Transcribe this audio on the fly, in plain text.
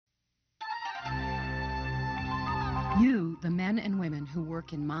You, the men and women who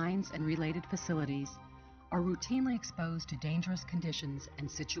work in mines and related facilities, are routinely exposed to dangerous conditions and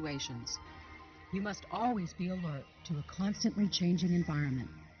situations. You must always be alert to a constantly changing environment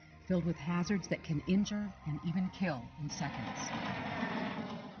filled with hazards that can injure and even kill in seconds.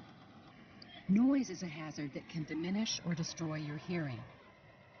 Noise is a hazard that can diminish or destroy your hearing.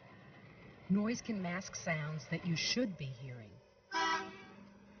 Noise can mask sounds that you should be hearing.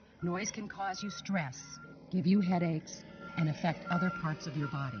 Noise can cause you stress, give you headaches, and affect other parts of your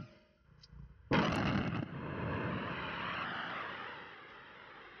body.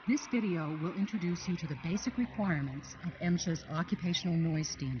 This video will introduce you to the basic requirements of MSHA's occupational noise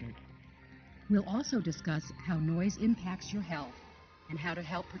standard. We'll also discuss how noise impacts your health and how to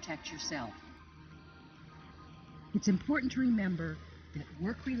help protect yourself. It's important to remember that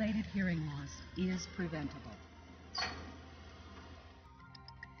work-related hearing loss is preventable.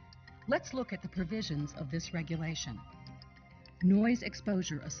 Let's look at the provisions of this regulation. Noise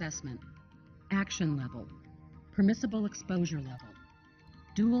exposure assessment, action level, permissible exposure level,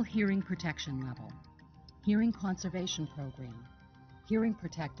 dual hearing protection level, hearing conservation program, hearing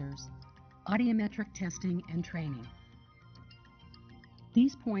protectors, audiometric testing and training.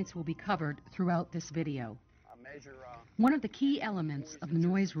 These points will be covered throughout this video. One of the key elements of the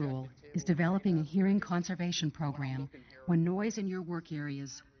noise rule is developing a hearing conservation program when noise in your work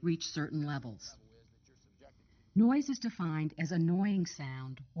areas reach certain levels. Noise is defined as annoying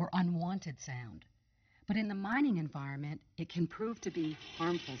sound or unwanted sound, but in the mining environment, it can prove to be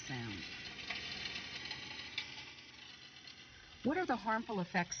harmful sound. What are the harmful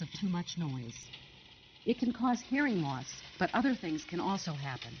effects of too much noise? It can cause hearing loss, but other things can also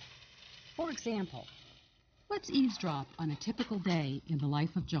happen. For example, let's eavesdrop on a typical day in the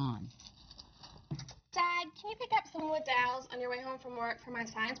life of John. Dad, can you pick up some wood dowels on your way home from work for my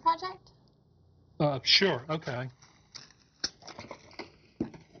science project? Sure, okay.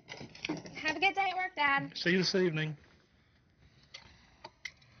 Have a good day at work, Dad. See you this evening.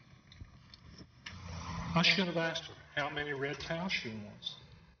 I should have asked her how many red towels she wants.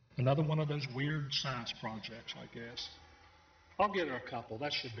 Another one of those weird science projects, I guess. I'll get her a couple.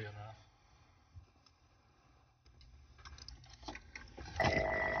 That should be enough.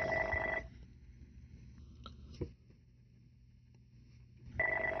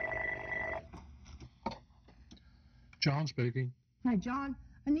 John speaking. Hi, John.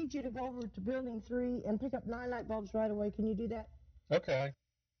 I need you to go over to Building 3 and pick up 9 light bulbs right away. Can you do that? Okay.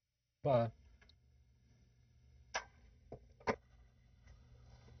 Bye.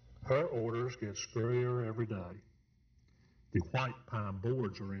 Her orders get scurrier every day. The white pine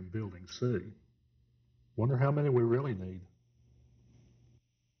boards are in Building C. Wonder how many we really need.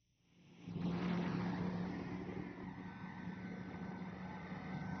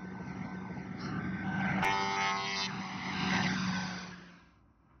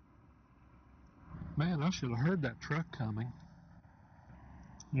 Man, I should have heard that truck coming.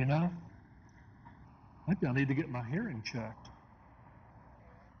 You know, maybe I need to get my hearing checked.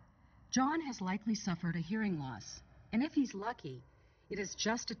 John has likely suffered a hearing loss, and if he's lucky, it is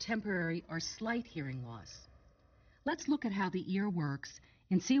just a temporary or slight hearing loss. Let's look at how the ear works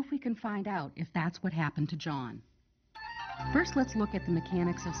and see if we can find out if that's what happened to John. First, let's look at the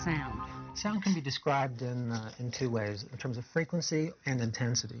mechanics of sound. Sound can be described in two ways, in terms of frequency and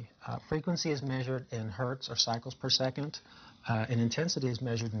intensity. Frequency is measured in hertz or cycles per second, and intensity is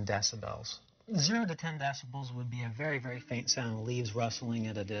measured in decibels. 0 to 10 decibels would be a very, very faint sound, leaves rustling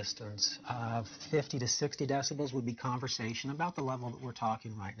at a distance. 50 to 60 decibels would be conversation, about the level that we're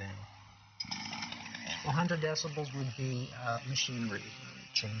talking right now. 100 decibels would be machinery,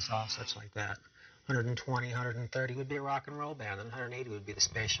 chainsaw, such like that. 120, 130 would be a rock and roll band, and 180 would be the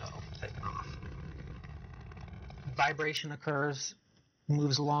space shuttle taking off. Vibration occurs,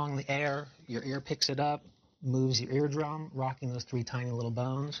 moves along the air, your ear picks it up, moves your eardrum, rocking those 3 tiny little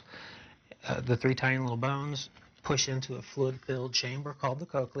bones. The 3 tiny little bones push into a fluid-filled chamber called the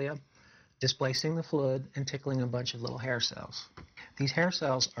cochlea, displacing the fluid and tickling a bunch of little hair cells. These hair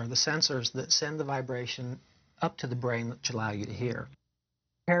cells are the sensors that send the vibration up to the brain to allow you to hear.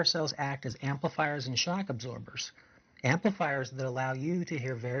 Hair cells act as amplifiers and shock absorbers, amplifiers that allow you to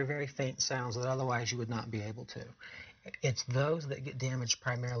hear very, very faint sounds that otherwise you would not be able to. It's those that get damaged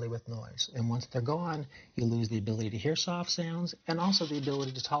primarily with noise, and once they're gone, you lose the ability to hear soft sounds and also the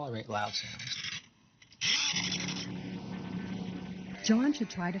ability to tolerate loud sounds. John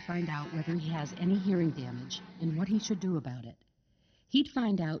should try to find out whether he has any hearing damage and what he should do about it. He'd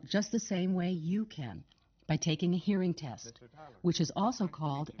find out just the same way you can, by taking a hearing test, which is also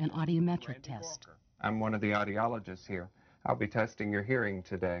called an audiometric test. I'm one of the audiologists here. I'll be testing your hearing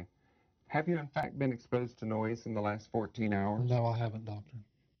today. Have you in fact been exposed to noise in the last 14 hours? No, I haven't, doctor.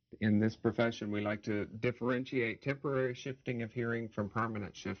 In this profession, we like to differentiate temporary shifting of hearing from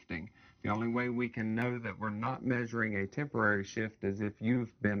permanent shifting. The only way we can know that we're not measuring a temporary shift is if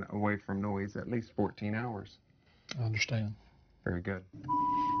you've been away from noise at least 14 hours. I understand. Very good.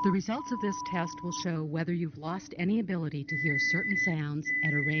 The results of this test will show whether you've lost any ability to hear certain sounds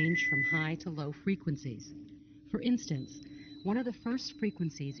at a range from high to low frequencies. For instance, one of the first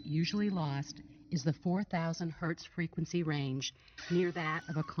frequencies usually lost is the 4,000 hertz frequency range, near that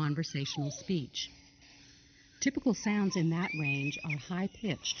of a conversational speech. Typical sounds in that range are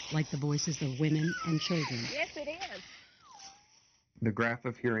high-pitched, like the voices of women and children. Yes, it is. The graph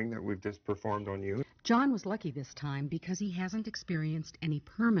of hearing that we've just performed on you. John was lucky this time because he hasn't experienced any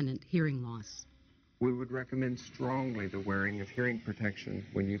permanent hearing loss. We would recommend strongly the wearing of hearing protection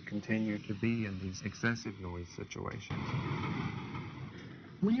when you continue to be in these excessive noise situations.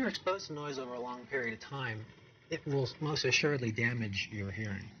 When you're exposed to noise over a long period of time, it will most assuredly damage your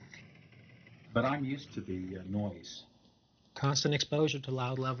hearing. But I'm used to the noise. Constant exposure to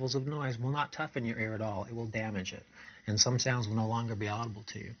loud levels of noise will not toughen your ear at all. It will damage it. And some sounds will no longer be audible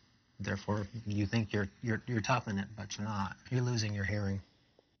to you. Therefore, you think you're toughening it, but you're not. You're losing your hearing.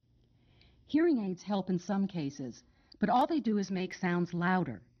 Hearing aids help in some cases, but all they do is make sounds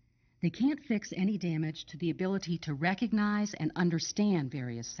louder. They can't fix any damage to the ability to recognize and understand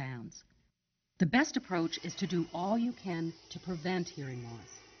various sounds. The best approach is to do all you can to prevent hearing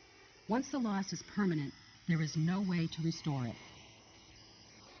loss. Once the loss is permanent, there is no way to restore it.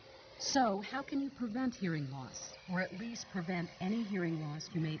 So, how can you prevent hearing loss, or at least prevent any hearing loss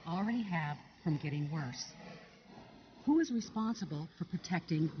you may already have from getting worse? Who is responsible for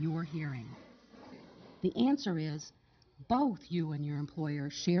protecting your hearing? The answer is both you and your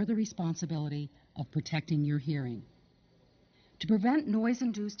employer share the responsibility of protecting your hearing. To prevent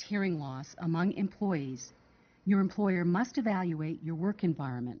noise-induced hearing loss among employees, your employer must evaluate your work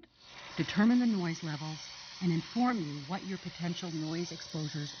environment, determine the noise levels, and inform you what your potential noise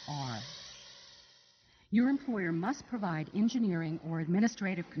exposures are. Your employer must provide engineering or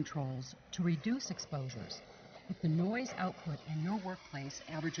administrative controls to reduce exposures if the noise output in your workplace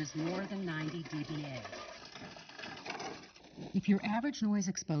averages more than 90 dBA. If your average noise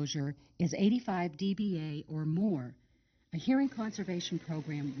exposure is 85 dBA or more, a hearing conservation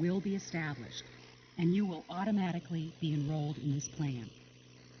program will be established, and you will automatically be enrolled in this plan.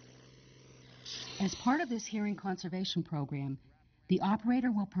 As part of this hearing conservation program, the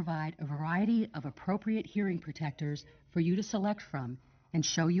operator will provide a variety of appropriate hearing protectors for you to select from and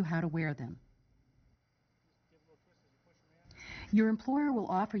show you how to wear them. Your employer will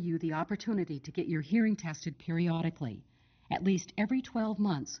offer you the opportunity to get your hearing tested periodically, at least every 12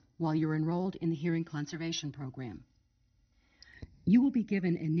 months while you're enrolled in the hearing conservation program. You will be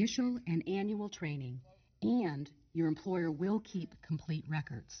given initial and annual training, and your employer will keep complete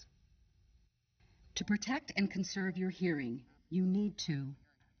records. To protect and conserve your hearing, you need to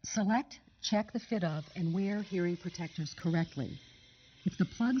select, check the fit of, and wear hearing protectors correctly. If the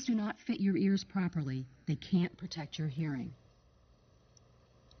plugs do not fit your ears properly, they can't protect your hearing.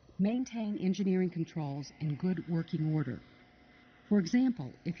 Maintain engineering controls in good working order. For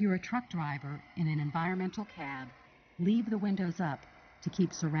example, if you're a truck driver in an environmental cab, leave the windows up to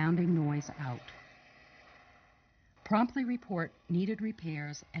keep surrounding noise out. Promptly report needed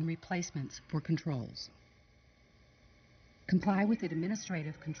repairs and replacements for controls. Comply with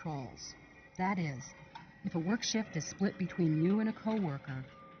administrative controls. That is, if a work shift is split between you and a coworker,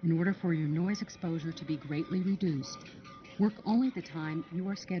 in order for your noise exposure to be greatly reduced, work only the time you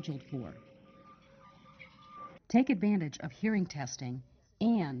are scheduled for. Take advantage of hearing testing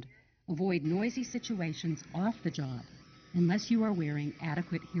and avoid noisy situations off the job unless you are wearing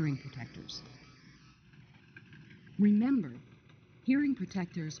adequate hearing protectors. Remember, hearing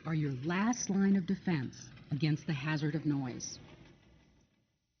protectors are your last line of defense against the hazard of noise.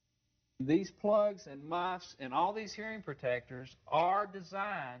 These plugs and muffs and all these hearing protectors are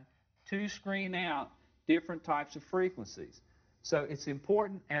designed to screen out different types of frequencies. So it's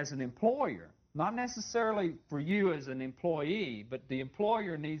important as an employer, not necessarily for you as an employee, but the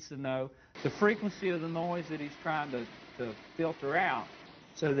employer needs to know the frequency of the noise that he's trying to filter out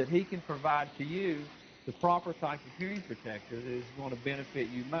so that he can provide to you the proper type of hearing protector that is going to benefit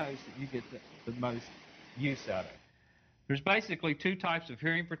you most, that you get the most use out of. There's basically two types of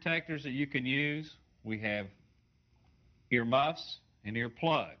hearing protectors that you can use. We have ear muffs and ear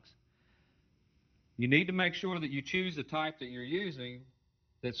plugs. You need to make sure that you choose the type that you're using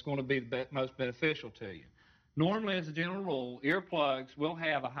that's going to be the most beneficial to you. Normally, as a general rule, earplugs will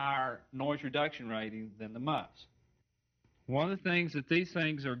have a higher noise reduction rating than the muffs. One of the things that these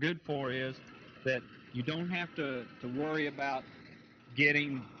things are good for is that you don't have to worry about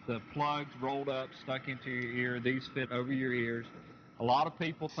getting the plugs rolled up, stuck into your ear. These fit over your ears. A lot of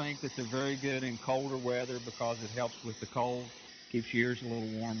people think that they're very good in colder weather because it helps with the cold, keeps your ears a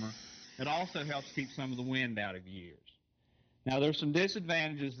little warmer. It also helps keep some of the wind out of your ears. Now, there's some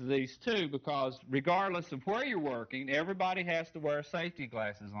disadvantages to these, too, because regardless of where you're working, everybody has to wear safety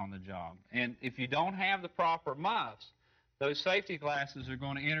glasses on the job. And if you don't have the proper muffs, those safety glasses are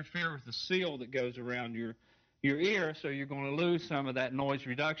going to interfere with the seal that goes around your ear, so you're going to lose some of that noise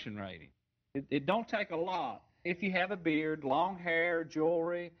reduction rating. It don't take a lot. If you have a beard, long hair,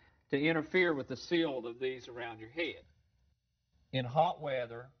 jewelry, to interfere with the seal of these around your head. In hot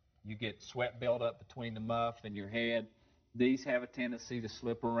weather, you get sweat buildup between the muff and your head. These have a tendency to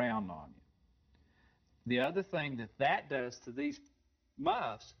slip around on you. The other thing that does to these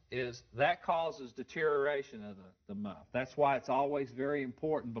muffs is that causes deterioration of the muff. That's why it's always very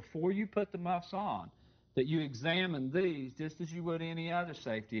important before you put the muffs on that you examine these just as you would any other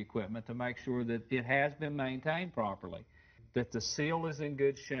safety equipment to make sure that it has been maintained properly, that the seal is in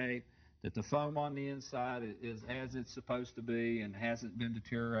good shape, that the foam on the inside is as it's supposed to be and hasn't been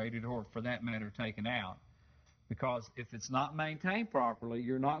deteriorated or, for that matter, taken out. Because if it's not maintained properly,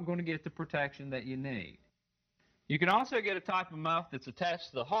 you're not going to get the protection that you need. You can also get a type of muff that's attached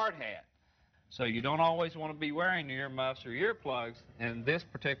to the hard hat. So you don't always want to be wearing ear muffs or earplugs, and this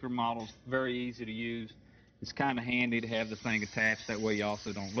particular model is very easy to use. It's kind of handy to have the thing attached, that way you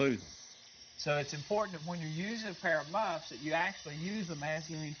also don't lose them. So it's important that when you're using a pair of muffs that you actually use them as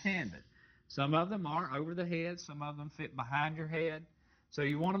they're intended. Some of them are over the head, some of them fit behind your head. So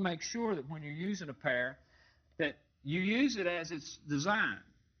you want to make sure that when you're using a pair that you use it as it's designed,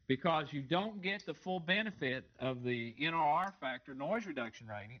 because you don't get the full benefit of the NRR factor, noise reduction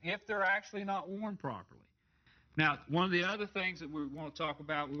rating, if they're actually not worn properly. Now, one of the other things that we want to talk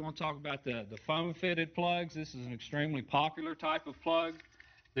about, the foam-fitted plugs. This is an extremely popular type of plug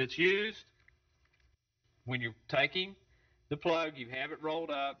that's used. When you're taking the plug, you have it rolled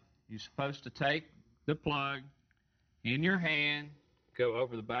up. You're supposed to take the plug in your hand, go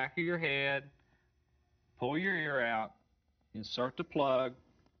over the back of your head, pull your ear out, insert the plug,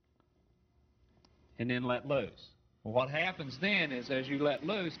 and then let loose. Well, what happens then is as you let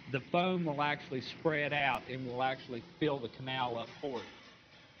loose, the foam will actually spread out and will actually fill the canal up for you.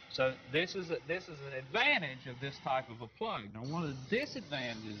 So this is an advantage of this type of a plug. Now, one of the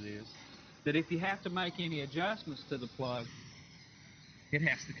disadvantages is that if you have to make any adjustments to the plug, it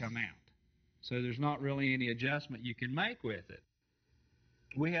has to come out. So there's not really any adjustment you can make with it.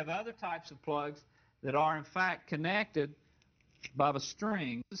 We have other types of plugs that are in fact connected by the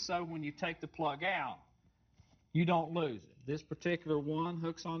string, so when you take the plug out, you don't lose it. This particular one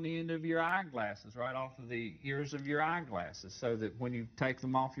hooks on the end of your eyeglasses, right off of the ears of your eyeglasses, so that when you take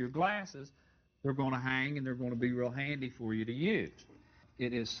them off your glasses, they're going to hang and they're going to be real handy for you to use.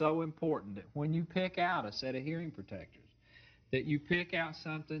 It is so important that when you pick out a set of hearing protectors, that you pick out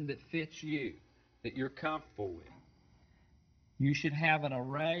something that fits you, that you're comfortable with. You should have an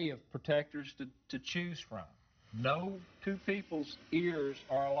array of protectors to choose from. No two people's ears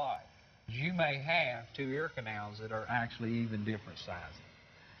are alike. You may have two ear canals that are actually even different sizes.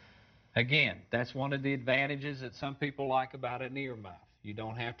 Again, that's one of the advantages that some people like about an ear muff. You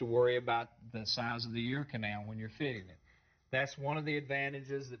don't have to worry about the size of the ear canal when you're fitting it. That's one of the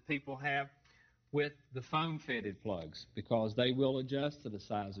advantages that people have with the foam-fitted plugs, because they will adjust to the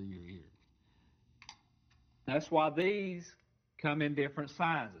size of your ear. That's why these come in different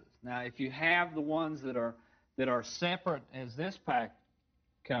sizes. Now, if you have the ones that are separate as this pack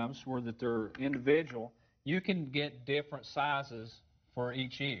comes, where that they're individual, you can get different sizes for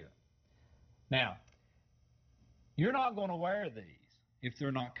each ear. Now, you're not going to wear these if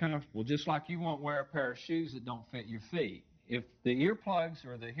they're not comfortable, just like you won't wear a pair of shoes that don't fit your feet. If the earplugs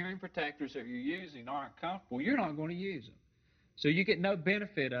or the hearing protectors that you're using aren't comfortable, you're not going to use them. So you get no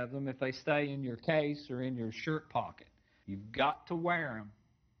benefit of them if they stay in your case or in your shirt pocket. You've got to wear them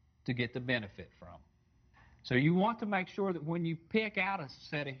to get the benefit from them. So you want to make sure that when you pick out a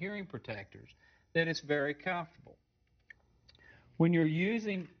set of hearing protectors, that it's very comfortable. When you're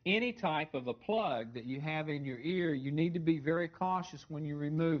using any type of a plug that you have in your ear, you need to be very cautious when you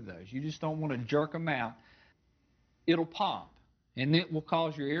remove those. You just don't want to jerk them out. It'll pop, and it will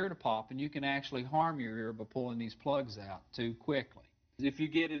cause your ear to pop, and you can actually harm your ear by pulling these plugs out too quickly. If you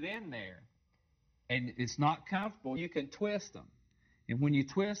get it in there and it's not comfortable, you can twist them. And when you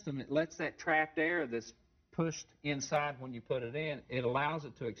twist them, it lets that trapped air that's pushed inside when you put it in, it allows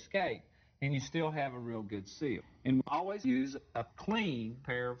it to escape. and you still have a real good seal. And always use a clean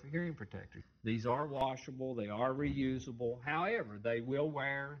pair of hearing protectors. These are washable, they are reusable. However, they will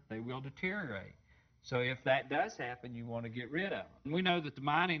wear, they will deteriorate. So if that does happen, you want to get rid of them. And we know that the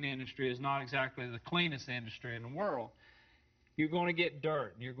mining industry is not exactly the cleanest industry in the world. You're going to get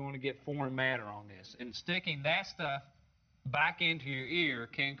dirt, and you're going to get foreign matter on this. And sticking that stuff back into your ear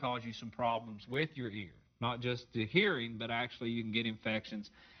can cause you some problems with your ear. Not just the hearing, but actually you can get infections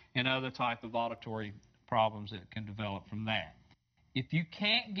and other type of auditory problems that can develop from that. If you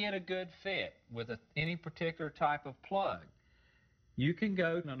can't get a good fit with any particular type of plug, you can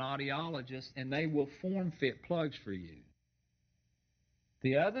go to an audiologist and they will form fit plugs for you.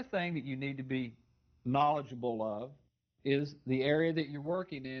 The other thing that you need to be knowledgeable of is the area that you're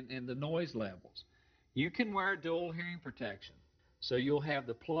working in and the noise levels. You can wear dual hearing protection, so you'll have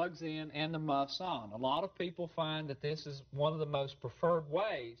the plugs in and the muffs on. A lot of people find that this is one of the most preferred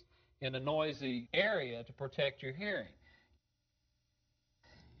ways in a noisy area to protect your hearing.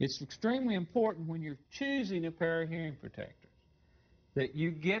 It's extremely important when you're choosing a pair of hearing protectors that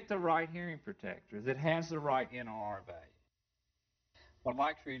you get the right hearing protector that has the right NR value. What I'd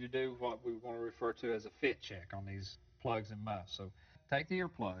like for you to do is what we want to refer to as a fit check on these plugs and muffs. So take the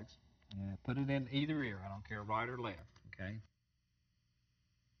earplugs and put it in either ear. I don't care, right or left, okay?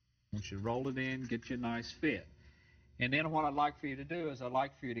 Once you roll it in, get you a nice fit. And then what I'd like for you to do is I'd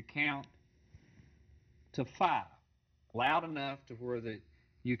like for you to count to 5, loud enough to where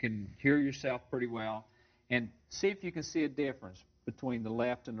you can hear yourself pretty well, and see if you can see a difference between the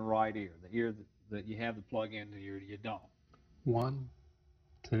left and the right ear, the ear that you have the plug in, the ear that you don't. 1,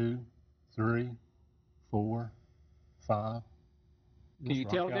 2, 3, 4, 5. Can you Mr.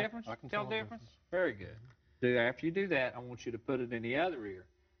 tell the Rocky, difference? I can Tell the difference? Very good. After you do that, I want you to put it in the other ear,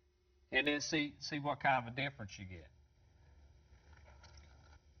 and then see what kind of a difference you get.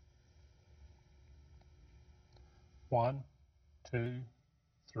 1, 2,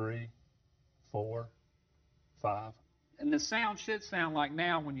 3, 4, 5. And the sound should sound like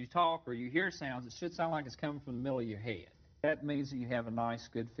now when you talk or you hear sounds, it should sound like it's coming from the middle of your head. That means that you have a nice,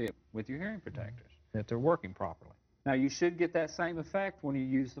 good fit with your hearing protectors, that they're working properly. Now, you should get that same effect when you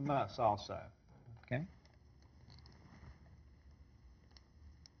use the muffs also, okay?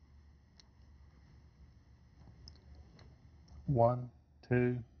 One,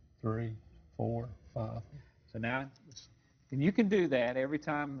 2, 3, 4, 5. So now, and you can do that every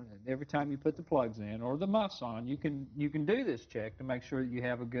time you put the plugs in or the muffs on. You can do this check to make sure that you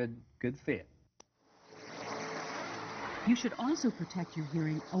have a good fit. You should also protect your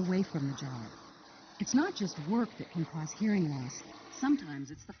hearing away from the job. It's not just work that can cause hearing loss. Sometimes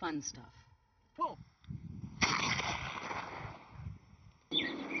it's the fun stuff. Whoa.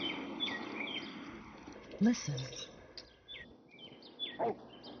 Listen.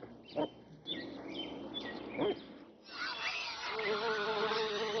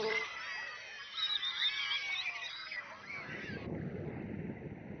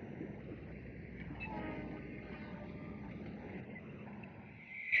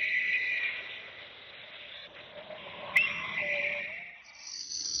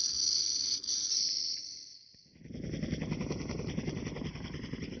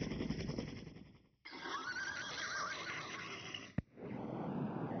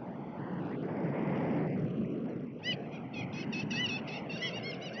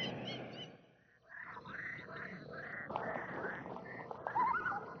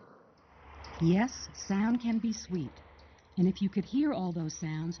 Yes, sound can be sweet. And if you could hear all those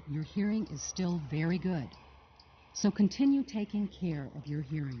sounds, your hearing is still very good. So continue taking care of your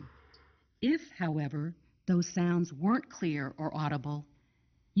hearing. If, however, those sounds weren't clear or audible,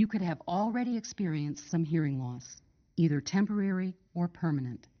 you could have already experienced some hearing loss, either temporary or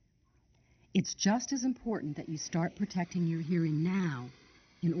permanent. It's just as important that you start protecting your hearing now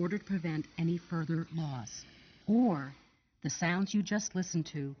in order to prevent any further loss, or the sounds you just listened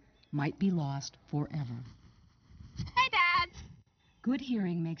to might be lost forever. Hey, Dad! Good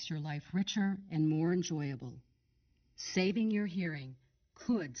hearing makes your life richer and more enjoyable. Saving your hearing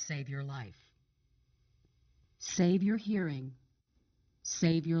could save your life. Save your hearing.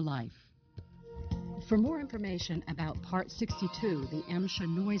 Save your life. For more information about Part 62, the MSHA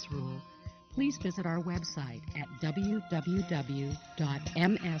noise rule, please visit our website at www.msha.gov.